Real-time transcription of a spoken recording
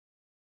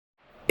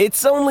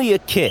It's only a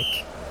kick,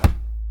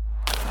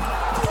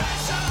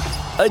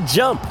 a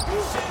jump,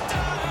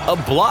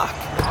 a block.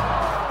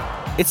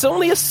 It's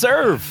only a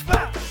serve.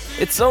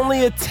 It's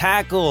only a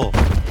tackle,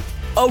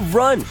 a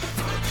run.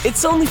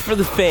 It's only for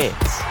the fans.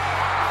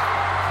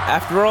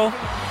 After all,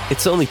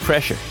 it's only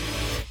pressure.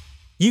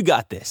 You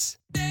got this.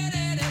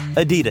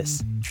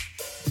 Adidas.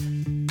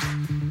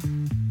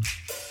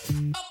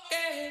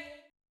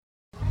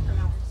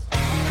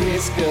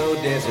 Crisco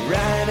Desert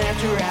Ryan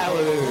after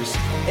hours.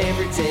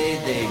 Every day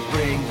they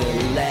bring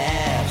the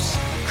laughs.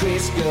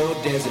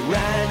 Crisco Desert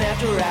Ryan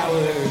after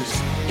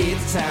hours.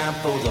 It's time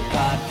for the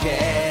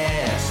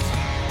podcast.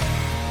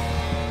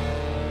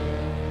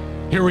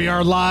 Here we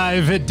are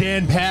live at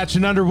Dan Patch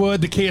in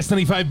Underwood, the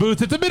KS95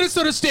 booth at the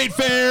Minnesota State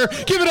Fair.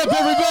 Give it up,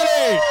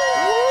 everybody!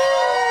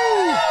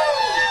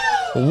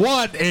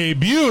 What a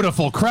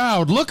beautiful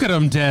crowd. Look at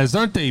them, Des.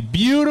 Aren't they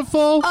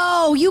beautiful?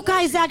 Oh, you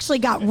guys actually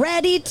got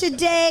ready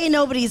today.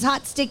 Nobody's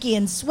hot, sticky,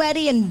 and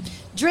sweaty and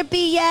drippy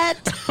yet.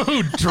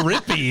 Oh,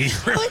 drippy.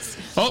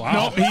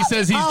 Nope, he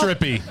says he's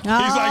drippy. He's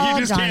like, he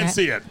just can't it.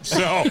 see it.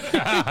 So,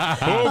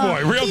 oh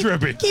boy, real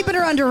drippy. Keeping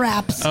her under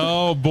wraps.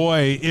 Oh,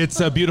 boy. It's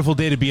a beautiful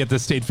day to be at the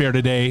State Fair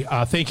today.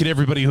 Thank you to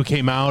everybody who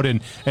came out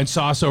and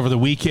saw us over the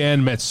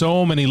weekend. Met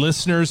so many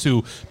listeners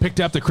who picked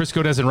up the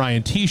Crisco Des and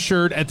Ryan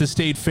t-shirt at the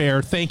State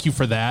Fair. Thank you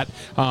for that.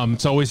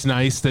 It's always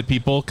nice that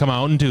people come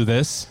out and do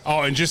this.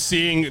 Oh, and just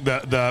seeing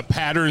the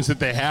patterns that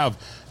they have.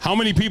 How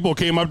many people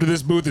came up to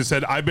this booth and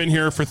said, I've been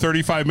here for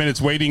 35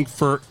 minutes waiting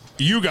for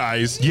you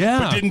guys,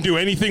 but didn't do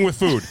anything with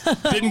food.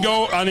 Didn't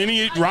go on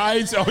any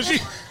rides. Oh,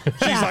 she's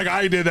like,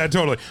 I did that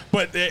totally.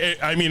 But,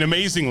 I mean,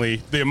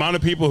 amazingly, the amount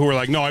of people who were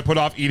like, no, I put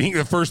off eating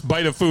the first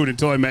bite of food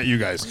until I met you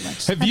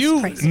guys. Have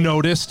you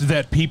noticed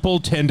that people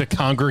tend to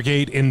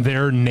congregate in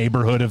their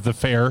neighborhood of the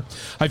fair?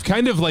 I've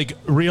kind of like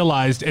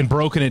realized and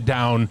broken it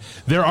down.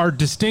 There are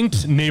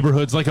distinct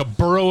neighborhoods, like a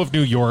borough of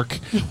New York,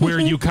 where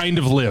you kind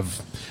of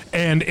live.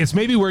 And it's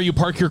maybe where you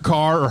park your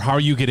car or how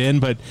you get in,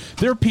 but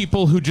there are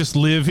people who just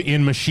live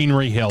in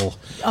Machinery Hill.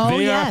 Oh,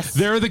 yes.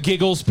 They're the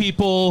Giggles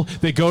people.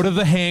 They go to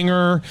the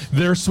hangar.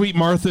 Their Sweet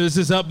Martha's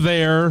is up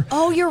there.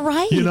 Oh, you're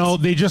right. You know,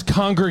 they just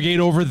congregate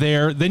over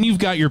there. Then you've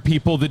got your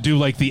people that do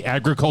like the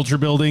agriculture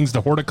buildings,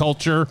 the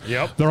horticulture.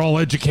 Yep. They're all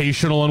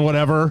educational and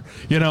whatever,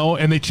 you know,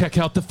 and they check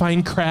out the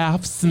fine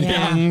crafts and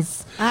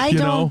things. I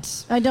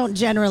don't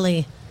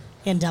generally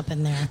end up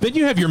in there. Then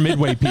you have your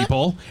Midway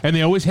people, and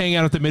they always hang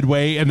out at the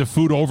Midway and the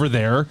food over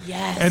there.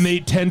 Yes. And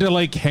they tend to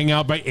like hang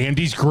out by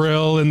Andy's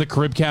Grill and the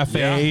Crib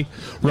Cafe,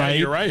 right? Yeah,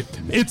 you're right.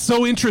 It's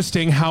so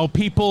interesting how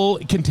people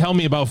can tell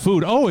me about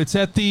food. Oh, it's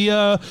at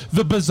the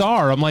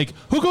bazaar. I'm like,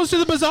 who goes to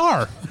the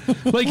bazaar?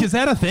 Like, is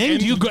that a thing?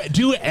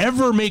 Do you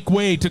ever make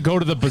way to go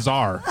to the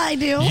bazaar? I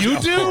do. You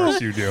do? Of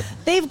course you do.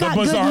 They've got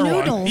good bazaar one.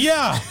 noodles.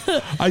 Yeah.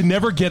 I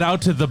never get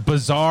out to the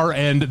bazaar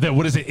and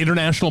what is it,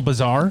 International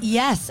Bazaar?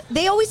 Yes.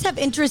 They always have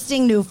interesting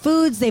new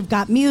foods. They've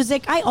got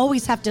music. I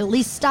always have to at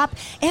least stop.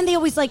 And they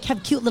always like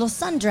have cute little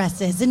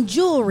sundresses and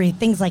jewelry,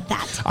 things like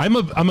that. I'm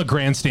a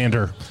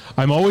grandstander.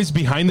 I'm always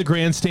behind the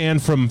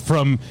grandstand from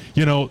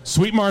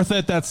Sweet Martha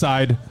at that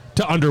side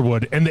to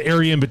Underwood and the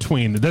area in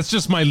between. That's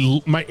just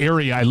my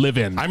area I live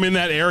in. I'm in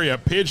that area.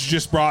 Pidge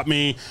just brought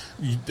me,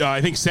 I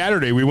think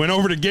Saturday, we went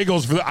over to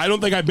Giggles. I don't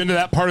think I've been to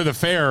that part of the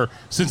fair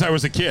since I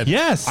was a kid.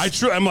 Yes.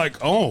 I'm like,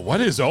 oh,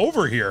 what is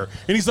over here?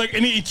 And he's like,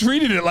 and he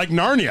treated it like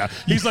Narnia.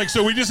 He's like,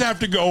 so we just have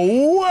to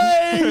go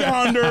way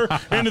under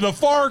into the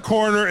far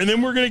corner, and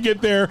then we're going to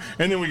get there.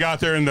 And then we got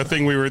there, and the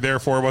thing we were there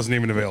for wasn't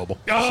even available.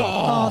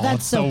 Oh,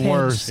 that's so the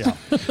worst. Yeah.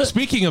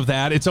 Speaking of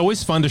that, it's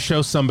always fun to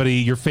show somebody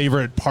your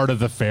favorite part of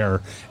the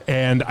fair.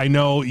 And I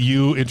know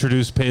you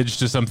introduced Pidge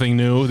to something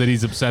new that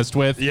he's obsessed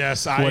with.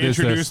 Yes, I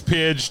introduced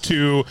Pidge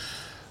to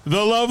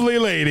the lovely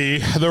lady,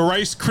 the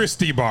Rice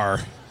Krispie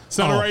bar. It's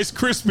not a Rice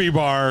Krispie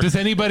bar. Does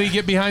anybody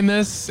get behind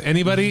this?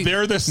 Anybody?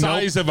 They're the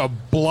size of a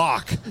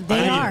block.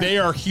 They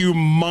are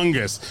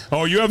humongous.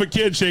 Oh, you have a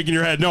kid shaking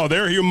your head. No,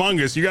 they're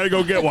humongous. You got to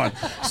go get one.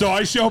 So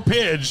I show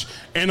Pidge,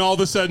 and all of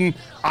a sudden,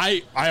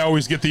 I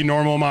always get the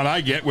normal amount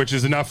I get, which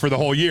is enough for the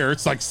whole year.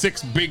 It's like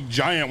 6 big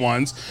giant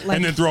ones,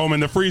 and then throw them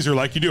in the freezer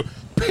like you do.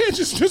 Pidge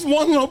is just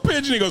one little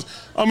Pidge, and he goes,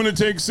 I'm going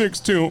to take 6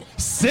 too.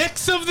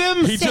 6 of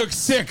them? He took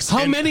 6.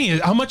 How many?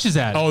 How much is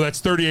that? Oh,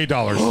 that's $38.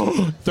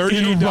 $38.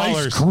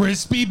 $38.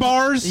 Crispy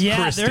bars?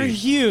 Yeah, Christy. they're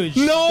huge.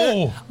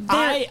 No.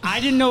 I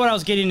didn't know what I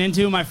was getting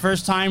into. My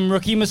first time,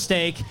 rookie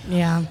mistake.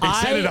 Yeah. It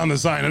said it on the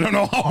sign. I don't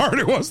know how hard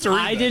it was to read.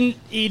 I didn't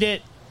eat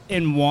it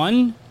in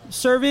one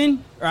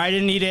serving, or I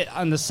didn't eat it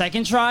on the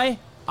second try.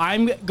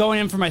 I'm going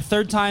in for my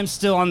third time,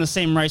 still on the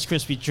same Rice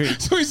Krispie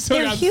treat. So he's still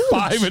They're got huge.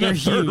 5 and a They're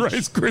third huge.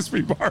 Rice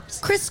Krispie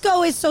bars.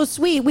 Crisco is so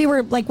sweet. We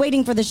were like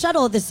waiting for the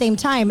shuttle at the same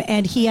time,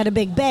 and he had a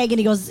big bag, and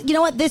he goes, you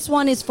know what? This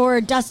one is for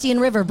Dusty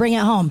and River. Bring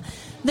it home.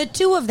 The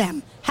two of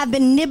them have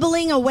been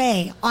nibbling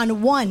away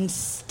on one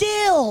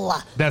still.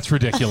 That's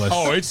ridiculous.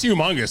 Oh, it's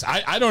humongous.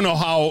 I don't know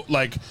how,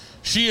 like,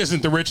 she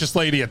isn't the richest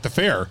lady at the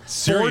fair.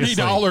 Seriously.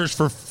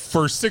 $40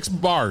 for 6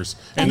 bars.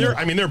 And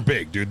they're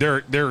big, dude.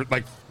 They're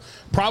like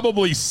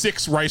probably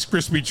 6 Rice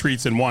Krispie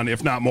treats in one,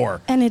 if not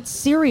more. And it's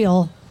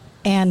cereal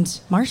and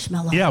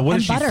marshmallow. Yeah, what and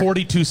is she, butter.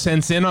 42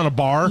 cents in on a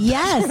bar?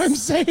 Yes. I'm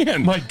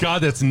saying. My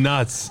God, that's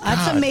nuts.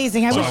 That's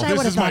amazing. I wish I would This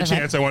have is my thought of it.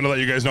 chance. I want to let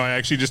you guys know I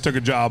actually just took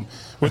a job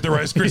with the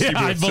Rice Krispie Yeah,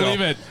 I booth, believe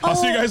so it. I'll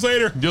see you guys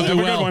later. You'll Have do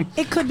a well. good one.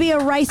 It could be a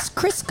Rice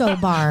Crisco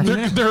bar.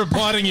 They're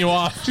applauding you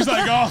off. She's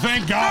like, oh,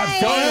 thank God,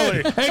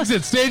 Hey. finally.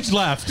 Exit stage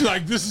left. She's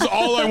like, this is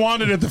all I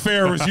wanted at the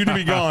fair was you to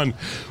be gone.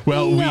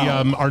 Well, we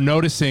No. are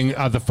noticing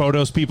the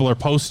photos people are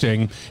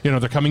posting. You know,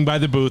 they're coming by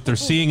the booth, they're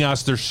seeing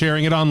us, they're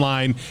sharing it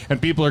online,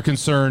 and people are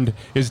concerned,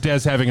 is Des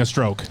having a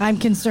stroke? I'm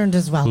concerned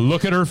as well.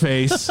 Look at her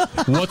face.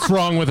 What's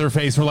wrong with her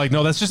face? We're like,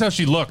 no, that's just how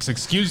she looks.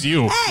 Excuse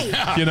you. Hey!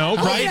 You know,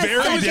 right? at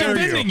I was dare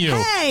defending you. you.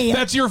 Hey!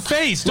 That's your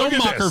face. Look Don't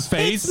at mock her this.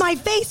 face. It's my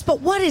face, but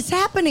what is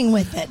happening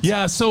with it?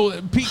 Yeah,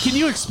 so Pete, can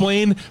you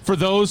explain for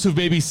those who've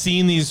maybe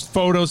seen these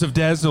photos of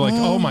Des? They're like,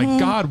 oh Mm-hmm. my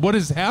God, what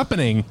is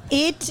happening?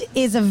 It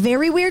is a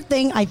very weird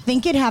thing. I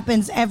think it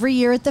happens every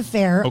year at the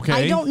fair. Okay.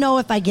 I don't know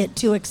if I get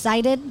too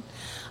excited.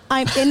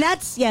 And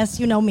that's, yes,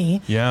 you know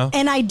me. Yeah.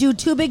 And I do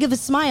too big of a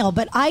smile,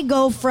 but I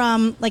go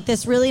from like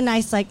this really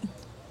nice, like,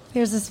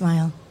 here's a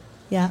smile.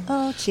 Yeah.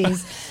 Oh,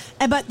 jeez.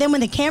 But then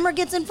when the camera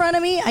gets in front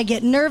of me, I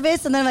get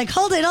nervous and then I'm like,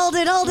 hold it, hold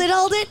it, hold it,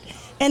 hold it.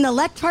 And the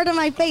left part of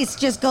my face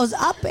just goes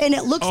up and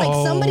it looks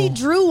like somebody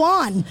drew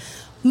on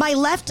my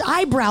left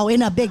eyebrow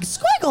in a big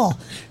squiggle.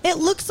 It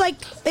looks like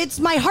it's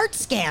my heart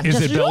scan. Is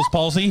Just it Bell's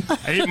palsy?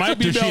 It might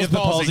be Does she Bell's have the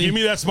palsy. palsy? Give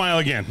me that smile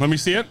again. Let me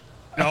see it.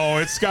 Oh,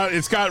 it's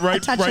got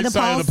right touch of right the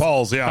side of the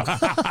pulse. Yeah,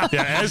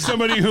 yeah. As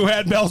somebody who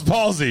had Bell's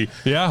palsy,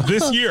 Yeah.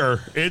 this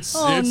year it's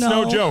Oh,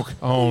 no no. joke.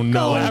 Oh,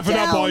 no. Laugh it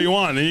up down. all you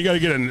want, then you got to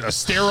get a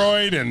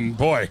steroid, and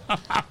boy,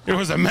 it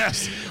was a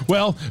mess.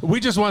 Well,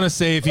 we just want to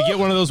say if you get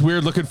one of those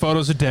weird looking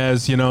photos of Des,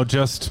 you know,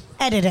 just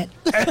Edit it.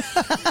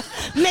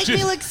 Make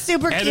me look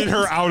super cute. Edit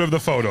her out of the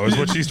photo is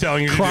what she's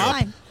telling you to do.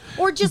 Fine.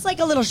 Or just like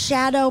a little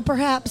shadow,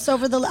 perhaps,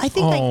 over the. I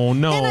think. Oh,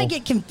 no. Then I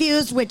get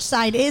confused. Which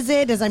side is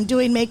it? As I'm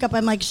doing makeup,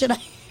 I'm like, should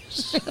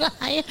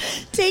I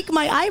take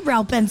my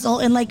eyebrow pencil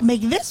and like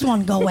make this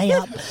one go way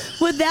up?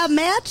 Would that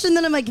match? And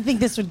then I'm like, I think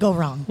this would go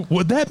wrong.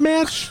 would that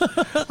match?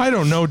 I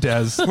don't know,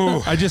 Des.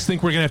 I just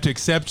think we're gonna have to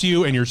accept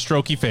you and your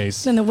strokey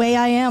face. And the way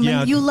I am,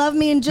 Yeah, and you love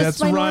me in just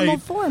That's my right. normal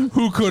form.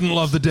 Who couldn't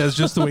love the Des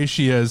just the way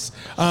she is?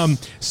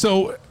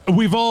 So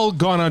we've all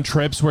gone on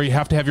trips where you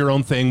have to have your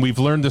own thing. We've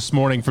learned this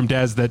morning from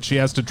Des that she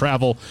has to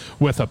travel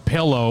with a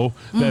pillow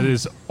that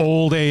is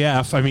old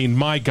AF. I mean,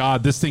 my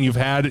God, this thing you've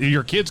had,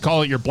 your kids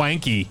call it your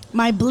blankie.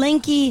 My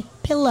blankie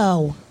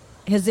pillow,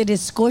 because it is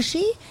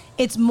squishy.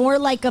 It's more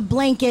like a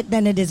blanket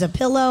than it is a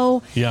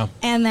pillow. Yeah.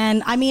 And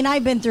then, I mean,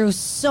 I've been through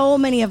so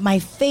many of my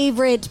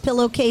favorite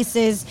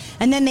pillowcases,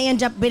 and then they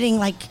end up getting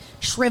like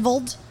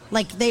shriveled.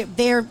 Like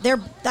they're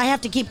I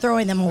have to keep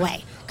throwing them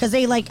away because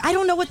they like I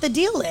don't know what the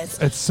deal is.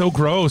 It's so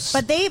gross.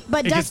 But it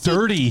gets Dusty,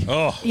 dirty.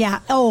 Oh, Yeah.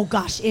 Oh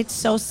gosh, it's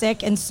so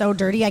sick and so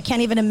dirty. I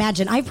can't even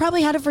imagine. I've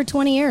probably had it for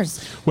 20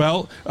 years.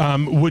 Well,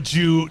 would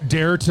you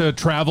dare to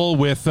travel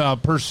with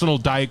personal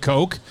Diet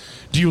Coke?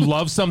 Do you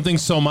love something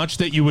so much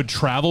that you would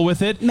travel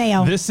with it?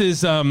 Mayo. This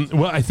is,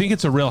 well, I think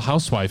it's a Real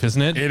Housewife,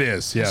 isn't it? it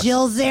is. Yes.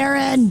 Jill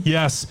Zarin.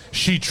 Yes,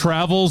 she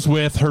travels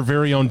with her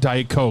very own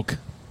Diet Coke.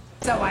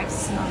 So I've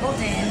smuggled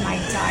in my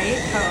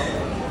Diet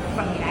Coke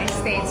from the United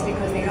States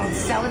because they don't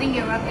sell it in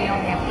Europe. They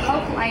only have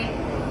Coke Light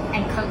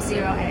and Coke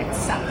Zero, and it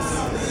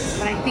sucks.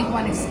 But I think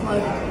one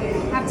exploded.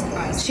 I'm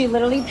surprised. She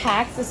literally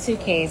packs a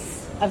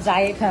suitcase of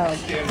Diet Coke.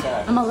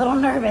 I'm a little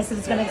nervous that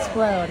it's going to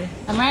explode.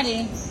 I'm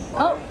ready.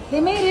 Oh, they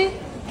made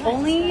it.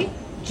 Only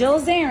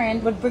Jill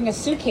Zarin would bring a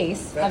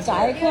suitcase of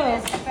Diet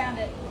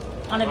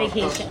Coke on a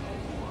vacation.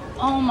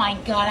 Oh my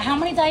God, how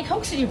many Diet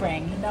Cokes did you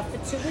bring? Enough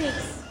for 2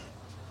 weeks.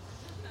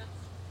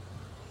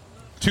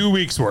 2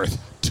 weeks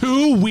worth.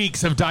 2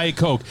 weeks of Diet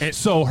Coke.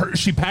 So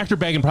she packed her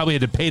bag and probably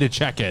had to pay to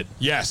check it.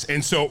 Yes,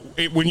 and so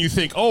when you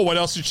think, oh, what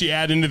else did she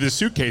add into this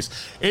suitcase?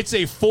 It's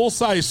a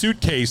full-size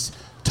suitcase,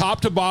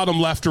 top to bottom,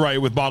 left to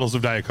right, with bottles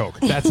of Diet Coke.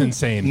 That's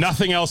insane.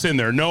 Nothing else in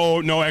there.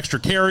 No extra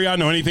carry-on,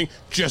 no anything.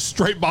 Just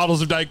straight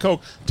bottles of Diet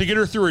Coke to get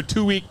her through a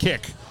 2-week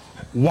kick.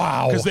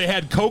 Wow. Because they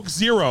had Coke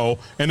Zero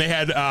and they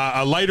had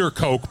a lighter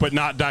Coke, but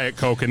not Diet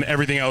Coke, and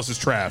everything else is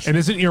trash. And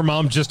isn't your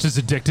mom just as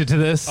addicted to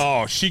this?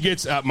 Oh, she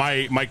gets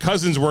my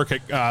cousins work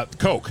at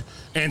Coke,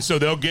 and so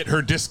they'll get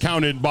her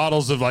discounted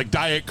bottles of like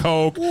Diet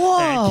Coke Whoa.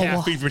 and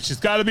caffeine, but she's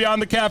got to be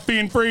on the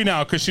caffeine free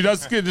now because she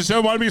doesn't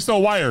want to be so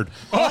wired.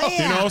 Oh,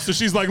 yeah. You know, so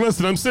she's like,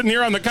 listen, I'm sitting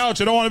here on the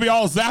couch. I don't want to be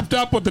all zapped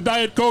up with the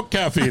Diet Coke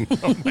caffeine.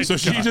 So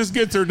she just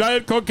gets her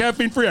Diet Coke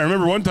caffeine free. I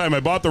remember one time I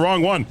bought the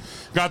wrong one,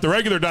 got the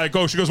regular Diet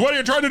Coke. She goes, what are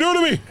you trying to do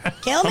to me?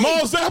 Kill I'm me.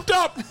 all zapped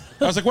up.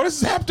 I was like, what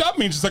does zapped up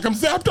mean? She's like, I'm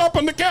zapped up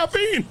on the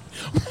caffeine.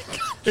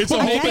 It's a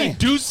Well, whole hey, thing.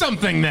 do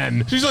something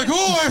then. She's like,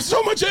 oh, I have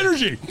so much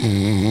energy.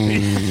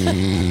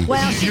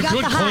 Well, she You got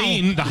could the high.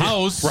 clean the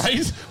house.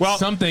 Right? Well,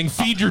 something.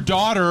 Feed your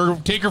daughter.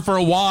 Take her for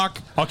a walk.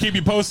 I'll keep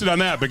you posted on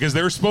that because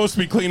they're supposed to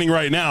be cleaning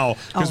right now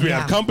because Oh, we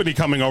have yeah. company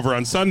coming over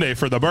on Sunday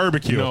for the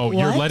barbecue. No,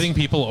 you're What? letting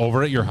people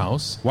over at your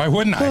house? Why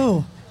wouldn't I?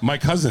 Who? My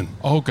cousin.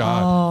 Oh,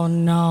 God. Oh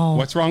no.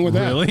 What's wrong with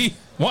that? Really?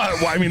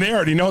 Well, I mean, they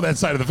already know that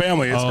side of the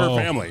family. It's her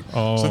family,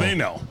 so they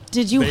know.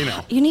 Did you? They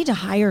know. You need to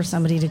hire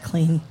somebody to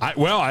clean. I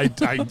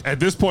at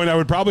this point, I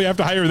would probably have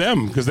to hire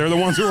them because they're the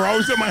ones who are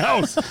always at my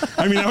house.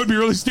 I mean, that would be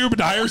really stupid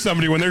to hire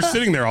somebody when they're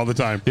sitting there all the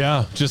time.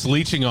 Yeah, just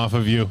leeching off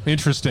of you.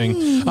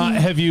 Interesting.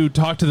 Have you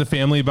talked to the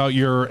family about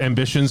your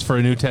ambitions for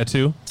a new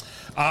tattoo?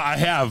 I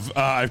have.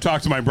 I've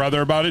talked to my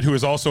brother about it, who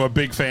is also a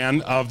big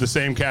fan of the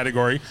same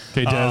category.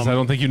 Okay, Des, I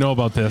don't think you know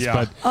about this, yeah.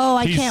 but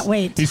I can't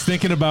wait. He's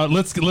thinking about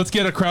let's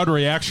get a crowd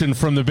reaction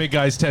from the big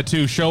guy's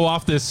tattoo. Show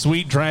off this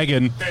sweet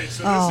dragon. Okay,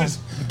 so this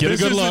Get a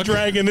good is look. the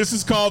dragon. This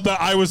is called the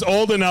I was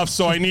old enough,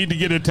 so I need to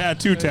get a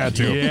tattoo.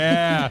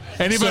 Yeah.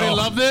 Anybody So-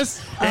 love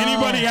this?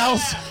 Anybody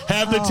else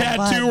have the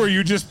tattoo bud. where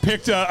you just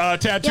picked a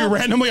tattoo Yep.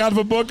 randomly out of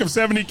a book of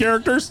 70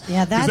 characters?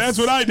 Yeah, 'Cause that's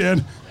what I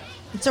did.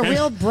 It's a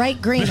real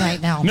bright green right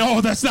now.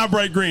 No, that's not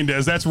bright green,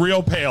 Des. That's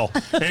real pale.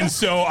 And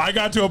so I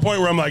got to a point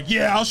where I'm like,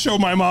 yeah, I'll show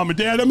my mom and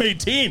dad. I'm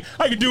 18.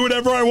 I can do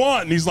whatever I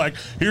want. And he's like,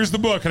 here's the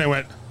book. And I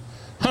went,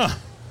 huh.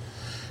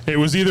 It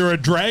was either a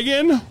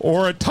dragon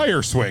or a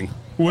tire swing.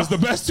 Was the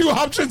best two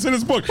options in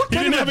his book. He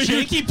Kind of a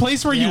janky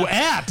place where you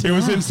at? It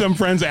was in some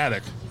friend's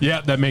attic.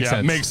 Yeah, that makes Yeah,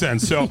 sense. makes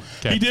sense. So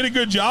Okay. he did a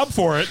good job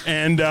for it.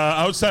 And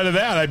outside of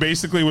that, I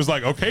basically was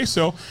like, okay,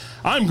 so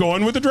I'm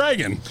going with the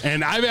dragon.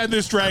 And I've had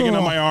this dragon Cool.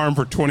 on my arm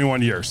for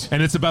 21 years.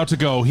 And it's about to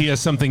go. He has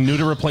something new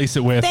to replace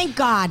it with. Thank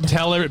God.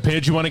 Tell her,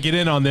 Pidge, you want to get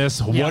in on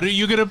this. What are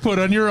you going to put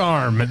on your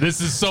arm?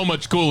 This is so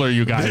much cooler,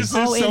 you guys. This is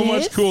Oh, so it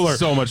much is? cooler.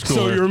 So much So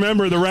cooler. you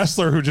remember the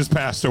wrestler who just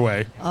passed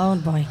away. Oh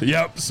boy.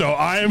 Yep. So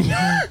I'm.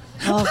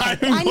 Okay.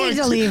 I need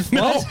to leave.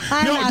 No,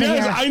 I'm no, outta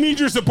Des, here. I need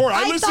your support.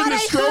 I I listened thought to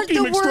I heard Strokey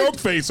the word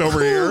McStrokeface over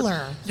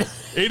cooler. here.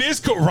 It is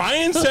cool.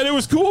 Ryan said it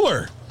was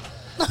cooler.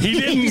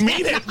 He didn't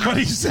mean it, but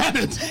he said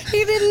it.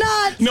 He did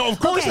not. No, of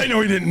course Okay. I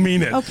know he didn't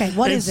mean it. Okay,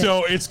 what and is it?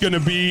 so it's going to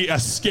be a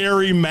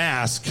scary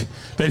mask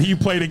that he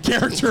played a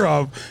character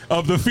of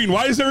the Fiend.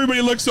 Why does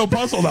everybody look so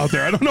puzzled out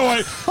there? I don't know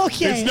why.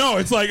 Okay.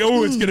 It's like,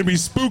 oh, it's going to be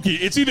spooky.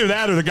 It's either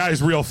that or the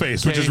guy's real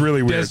face, which is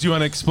really weird. Des, do you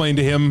want to explain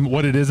to him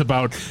what it is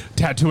about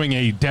tattooing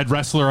a dead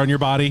wrestler on your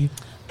body?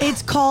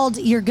 It's called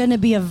 "You're Gonna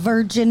Be a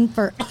Virgin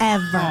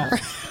Forever."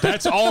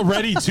 That's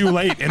already too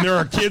late, and there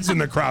are kids in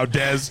the crowd,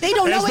 Des. They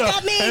don't know As what the-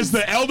 that means. As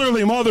the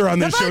elderly mother on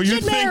this show, Virgin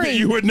you'd think that Mary.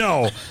 you would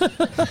know.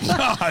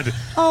 God.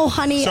 Oh,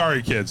 honey.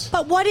 Sorry, kids.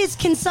 But what is?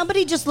 Can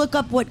somebody just look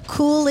up what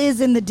 "cool"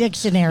 is in the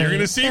dictionary? You're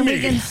going to see And we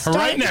me can start-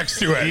 right next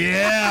to it.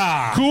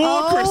 Yeah. Cool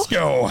Oh.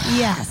 Crisco.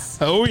 Yes.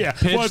 Oh, yeah.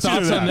 Pidge, Well, it's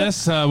either thoughts on that.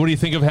 this? What do you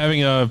think of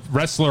having a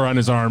wrestler on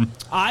his arm?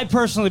 I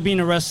personally, being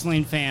a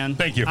wrestling fan,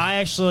 Thank you. I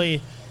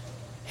actually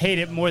hate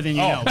it more than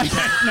you Oh. know. No,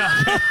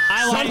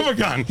 I Son of a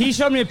gun. He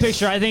showed me a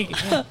picture. I think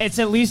it's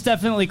at least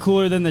definitely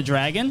cooler than the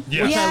dragon.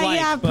 Yeah. which Yeah, I like,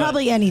 yeah. but-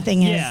 Probably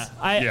anything is.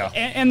 Yeah, Yeah.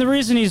 And the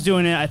reason he's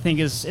doing it, I think,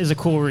 is a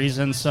cool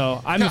reason.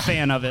 So I'm a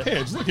fan of it.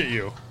 Pidge, look at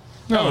you.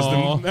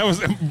 Aw. That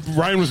was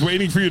Ryan was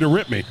waiting for you to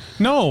rip me.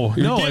 No,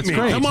 Get it's me.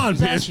 great. Come on,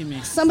 He's Pidge. asking me.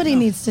 Somebody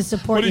needs to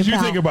support What did you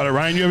pal. think about it,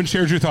 Ryan? You haven't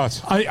shared your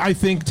thoughts. I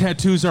think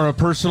tattoos are a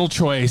personal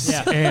choice,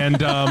 Yeah.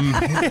 and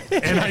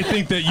I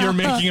think that you're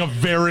making a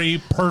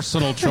very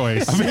personal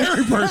choice.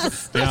 Very personal.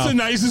 That's Yeah. the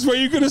nicest way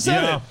you could have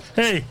said Yeah. it.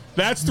 Hey,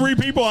 that's 3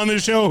 people on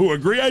this show who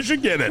agree I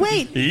should get it.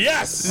 Wait.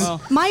 Yes.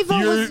 My vote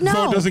Your was no.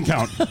 vote doesn't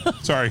count.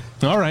 Sorry.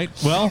 All right.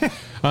 Well,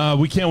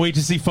 we can't wait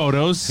to see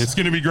photos. It's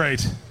going to be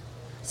great.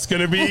 It's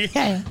going to be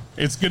Okay.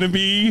 It's going to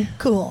be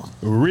Cool.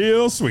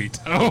 real sweet.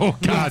 Oh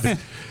God.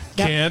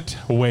 Can't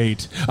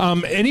wait.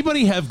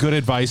 Anybody have good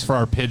advice for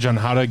our Pidge on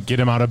how to get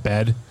him out of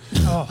bed?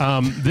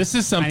 This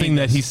is something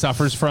that he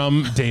suffers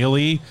from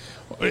daily.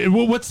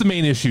 What's the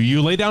main issue?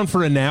 You lay down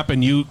for a nap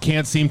and you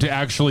can't seem to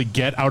actually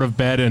get out of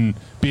bed and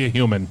be a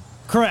human.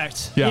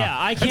 Correct. Yeah.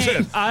 I That's can't.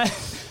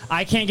 it.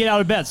 I can't get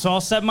out of bed, so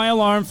I'll set my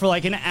alarm for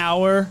like an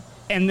hour,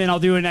 and then I'll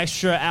do an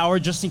extra hour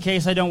just in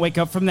case I don't wake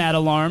up from that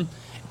alarm.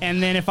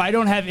 And then if I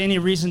don't have any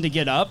reason to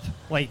get up,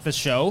 like the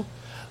show,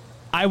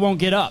 I won't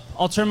get up.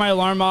 I'll turn my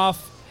alarm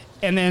off,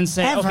 and then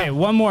say, Ever. okay,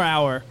 one more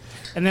hour.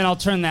 And then I'll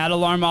turn that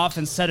alarm off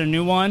and set a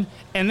new one.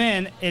 And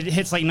then it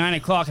hits like 9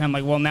 o'clock, and I'm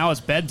like, well, now it's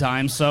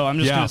bedtime, so I'm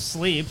just Yeah. going to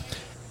sleep.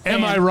 Am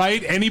And I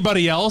right?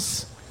 Anybody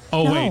else?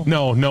 Oh No. wait,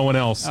 no one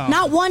else.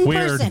 Not one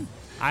Weird. person.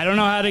 I don't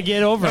know how to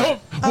get over it.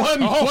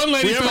 One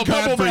lady we have a felt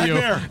couple bad for back you.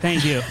 there.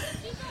 Thank you.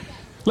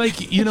 Like,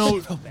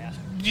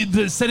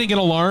 setting an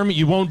alarm,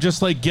 you won't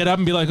just like get up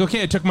and be like,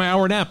 okay, I took my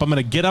hour nap. I'm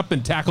going to get up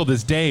and tackle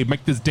this day,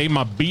 make this day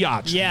my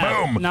biatch.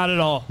 Yeah, Boom. not at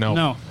all. No.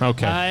 No.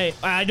 Okay.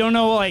 I don't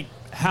know like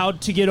how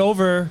to get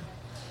over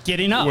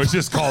getting up. Well, it's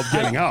just called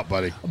getting up,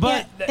 buddy.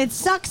 but It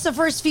sucks the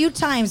first few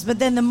times, but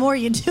then the more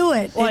you do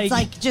it, Like- it's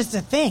like just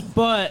a thing.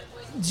 but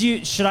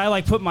should I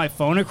like put my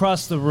phone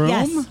across the room?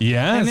 Yes.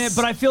 Yes. And then,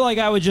 but I feel like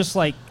I would just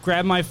like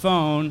grab my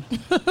phone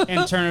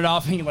and turn it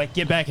off and like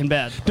get back in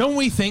bed. Don't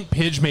we think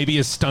Pidge maybe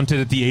is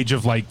stunted at the age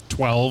of like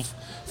 12,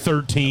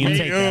 13?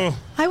 take that.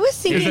 I was Is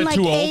thinking it like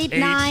too old? 8,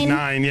 9.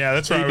 9. Yeah,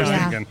 that's what I was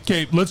Yeah. thinking.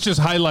 Okay, let's just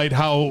highlight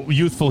how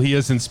youthful he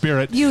is in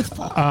spirit.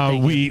 Youthful.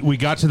 We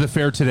got to the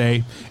fair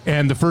today,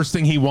 and the first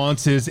thing he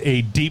wants is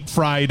a deep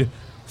fried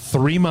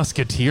Three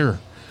Musketeer.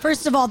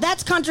 First of all,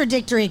 that's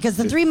contradictory because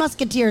the Three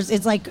Musketeers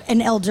is like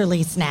an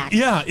elderly snack.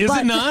 Yeah, is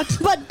it not?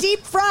 But deep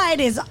fried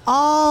is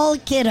all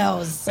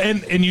kiddos.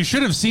 And you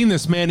should have seen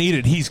this man eat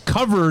it. He's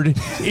covered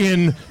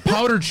in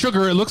powdered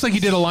sugar. It looks like he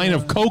did a line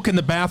of Coke in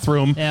the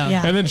bathroom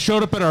Yeah. and then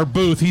showed up at our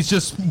booth. He's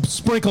just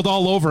sprinkled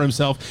all over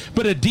himself.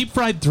 But a deep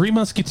fried Three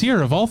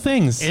Musketeer of all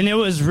things. And it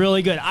was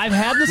really good. I've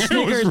had the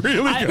Snickers.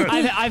 really good.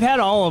 I've had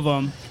all of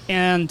them.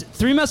 And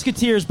Three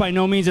Musketeers by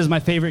no means is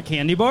my favorite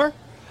candy bar.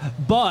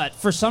 But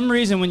for some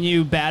reason, when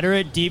you batter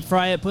it, deep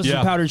fry it, put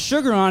some powdered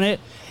sugar on it,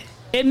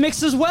 it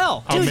mixes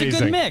well. It's a Amazing.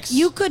 good mix.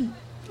 You could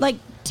like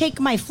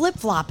take my flip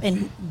flop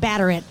and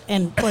batter it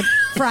and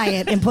fry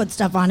it and put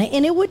stuff on it,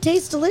 and it would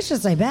taste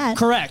delicious. I bet.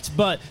 Correct,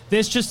 but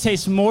this just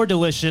tastes more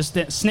delicious.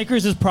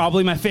 Snickers is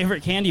probably my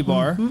favorite candy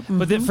bar,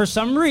 but then for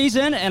some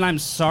reason, and I'm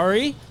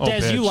sorry,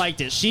 Des, you liked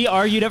it. She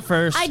argued at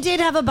first. I did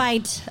have a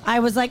bite. I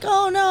was like,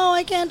 "Oh no,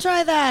 I can't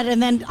try that,"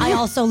 and then I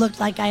also looked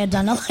like I had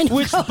done a line of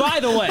Which, coke, by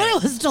the way, but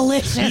it was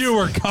delicious. You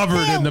were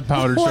covered in the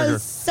powdered it sugar.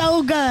 was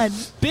so good.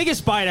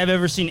 biggest bite I've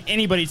ever seen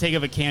anybody take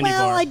of a candy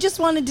Well, bar. I just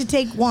wanted to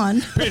take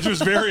one. Pitch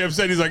was very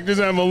upset. He's like,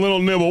 just have a little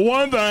nibble.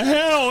 What the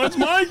hell? It's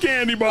my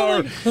candy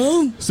bar.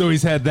 So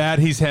he's had that.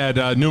 He's had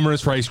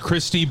numerous Rice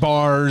Krispie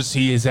bars.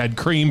 He has had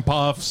cream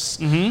puffs.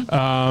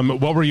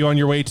 What were you on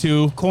your way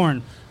to?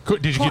 Corn.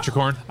 Did you get your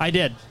corn? I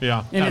did.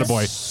 Yeah, And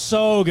attaboy. it's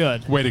so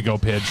good. Way to go,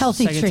 Pidge.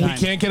 Healthy Second treat. time.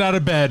 Can't get out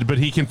of bed, but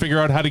he can figure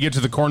out how to get to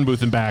the corn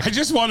booth and back. I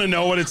just want to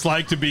know what it's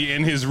like to be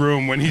in his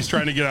room when he's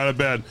trying to get out of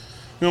bed.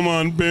 Come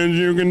on, Benj,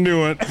 you can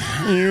do it.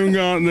 You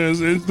got this.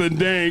 It's the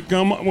day.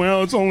 Come on.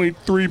 Well, it's only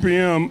 3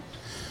 p.m.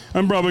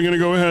 I'm probably going to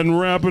go ahead and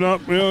wrap it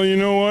up. Well, you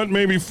know what?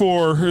 Maybe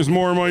 4 is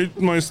more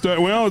my stuff.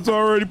 Well, it's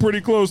already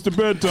pretty close to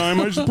bedtime.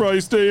 I should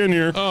probably stay in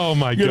here. Oh,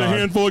 my Get God. a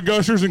handful of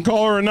gushers and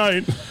call her a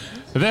night.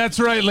 That's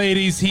right,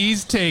 ladies.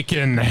 He's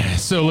taken.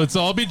 So let's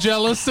all be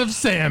jealous of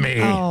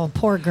Sammy. Oh,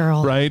 poor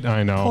girl. Right?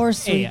 I know. Poor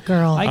sweet Hey,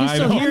 girl. I can I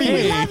still know. hear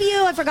We you. love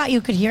you. I forgot you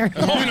could hear.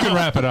 We can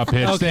wrap it up,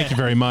 Hitch. Thank you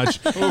very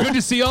much. Good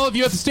to see all of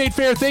you at the State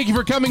Fair. Thank you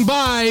for coming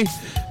by,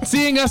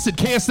 seeing us at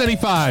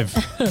KS95.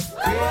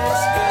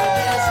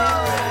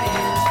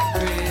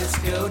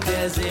 Crisco,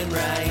 Des and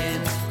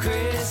Ryan.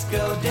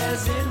 Crisco,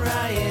 Des and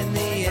Ryan.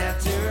 The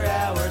After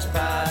Hours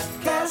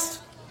Podcast.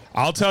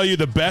 I'll tell you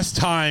the best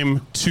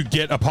time to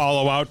get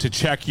Apollo out to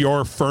check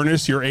your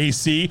furnace, your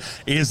AC,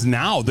 is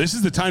now. This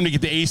is the time to get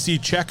the AC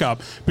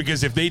checkup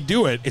because if they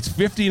do it, it's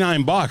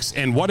 $59,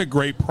 and what a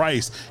great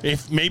price.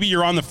 If maybe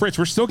you're on the fritz,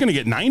 we're still going to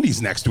get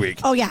 90s next week.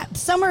 Oh, yeah.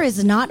 Summer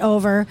is not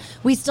over.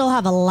 We still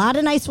have a lot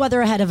of nice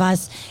weather ahead of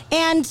us.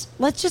 And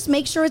let's just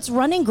make sure it's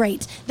running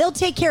great. They'll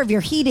take care of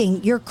your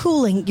heating, your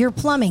cooling, your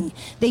plumbing.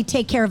 They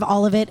take care of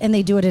all of it, and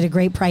they do it at a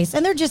great price.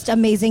 And they're just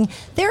amazing.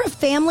 They're a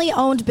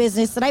family-owned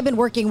business that I've been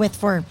working with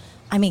for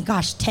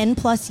 10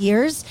 plus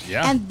years.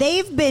 Yeah. And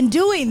they've been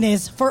doing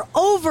this for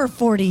over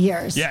 40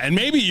 years. Yeah, and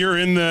maybe you're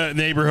in the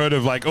neighborhood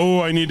of like,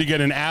 oh, I need to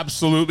get an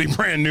absolutely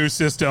brand new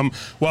system.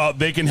 Well,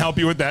 they can help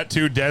you with that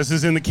too. Des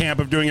is in the camp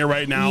of doing it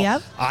right now.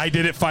 Yep. I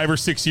did it 5 or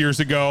 6 years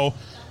ago.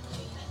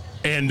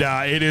 And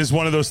it is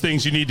one of those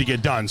things you need to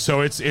get done. So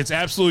it's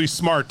absolutely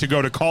smart to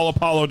go to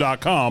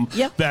callapollo.com.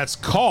 Yep. That's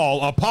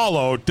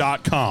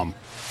callapollo.com.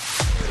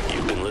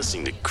 You've been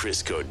listening to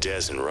Crisco,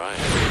 Des, and Ryan.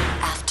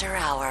 After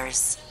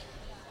Hours.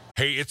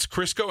 Hey, it's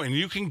Crisco, and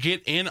you can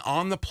get in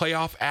on the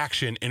playoff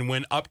action and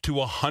win up to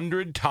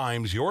 100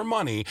 times your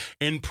money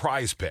in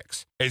Prize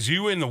Picks. As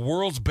you and the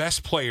world's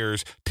best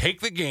players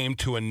take the game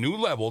to a new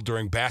level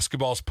during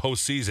basketball's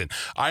postseason.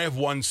 I have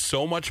won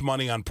so much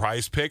money on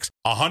Prize Picks,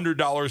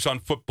 $100 on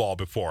football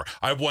before.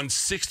 I've won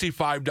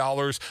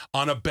 $65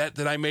 on a bet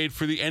that I made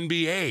for the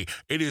NBA.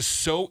 It is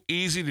so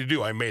easy to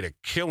do. I made a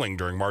killing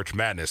during March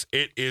Madness.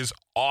 It is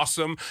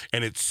awesome,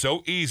 and it's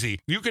so easy.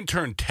 You can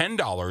turn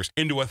 $10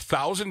 into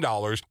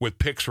 $1,000 with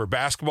picks for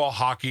basketball,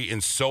 hockey,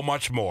 and so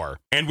much more.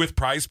 And with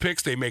Prize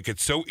Picks, they make it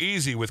so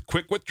easy with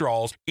quick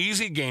withdrawals,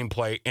 easy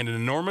gameplay, and an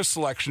enormous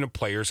selection of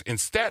players and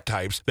stat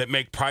types that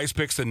make Prize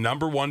Picks the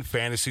 #1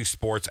 fantasy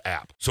sports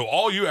app. So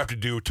all you have to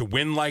do to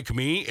win like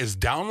me is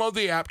download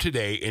the app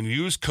today and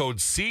use code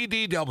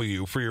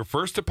CDW for your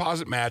first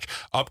deposit match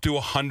up to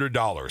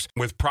 $100.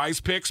 With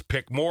Prize Picks,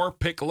 pick more,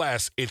 pick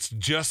less. It's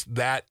just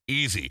that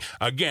easy.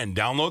 Again,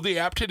 download the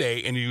app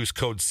today and use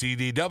code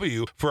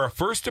CDW for a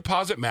first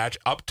deposit match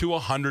up to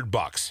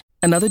 $100.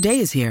 Another day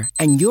is here,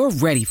 and you're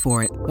ready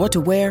for it. What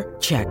to wear?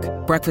 Check.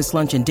 Breakfast,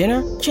 lunch, and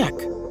dinner? Check.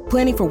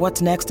 Planning for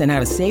what's next and how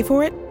to save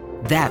for it?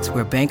 That's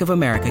where Bank of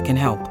America can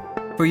help.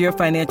 For your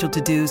financial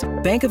to-dos,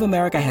 Bank of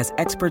America has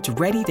experts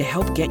ready to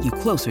help get you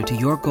closer to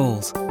your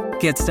goals.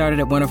 Get started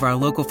at one of our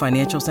local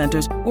financial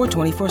centers or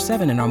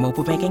 24/7 in our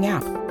mobile banking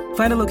app.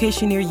 Find a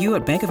location near you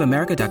at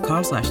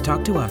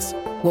bankofamerica.com/talktous.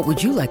 What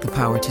would you like the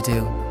power to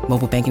do?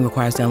 Mobile banking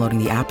requires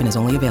downloading the app and is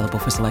only available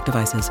for select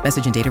devices.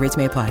 Message and data rates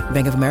may apply.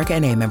 Bank of America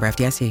NA, member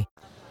FDIC.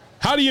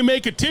 How do you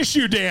make a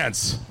tissue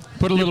dance?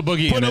 Put a little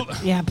boogie in it.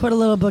 Yeah, put a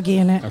little boogie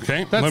in it.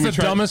 Okay. That's let me the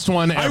try. dumbest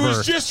one I ever.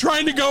 was just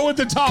trying to go with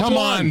the top Come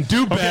one. on,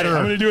 do Okay, better.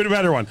 I'm going to do a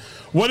better one.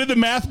 What did the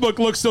math book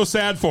look so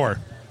sad for?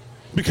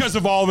 Because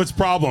of all of its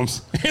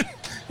problems.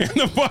 In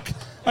the book,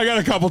 I got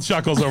a couple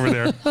chuckles over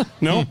there.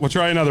 No, we'll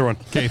try another one.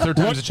 Okay, third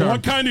time's a charm.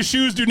 What kind of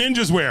shoes do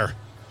ninjas wear?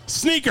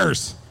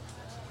 Sneakers.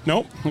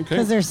 Nope. Okay.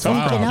 Because they're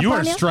sneaking up You on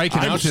are you? striking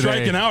I'm out today.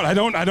 striking out. I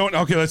don't.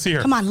 Okay, let's see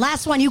here. Come on,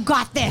 last one. You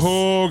got this.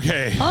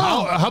 Okay.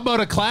 How about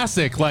a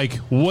classic? Like,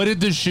 what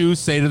did the shoe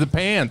say to the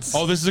pants?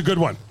 Oh, this is a good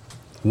one.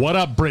 What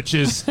up,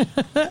 britches?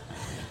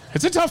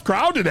 It's a tough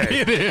crowd today.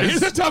 It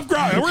is. It's a tough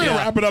crowd. We're going to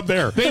wrap it up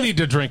there. They need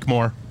to drink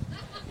more.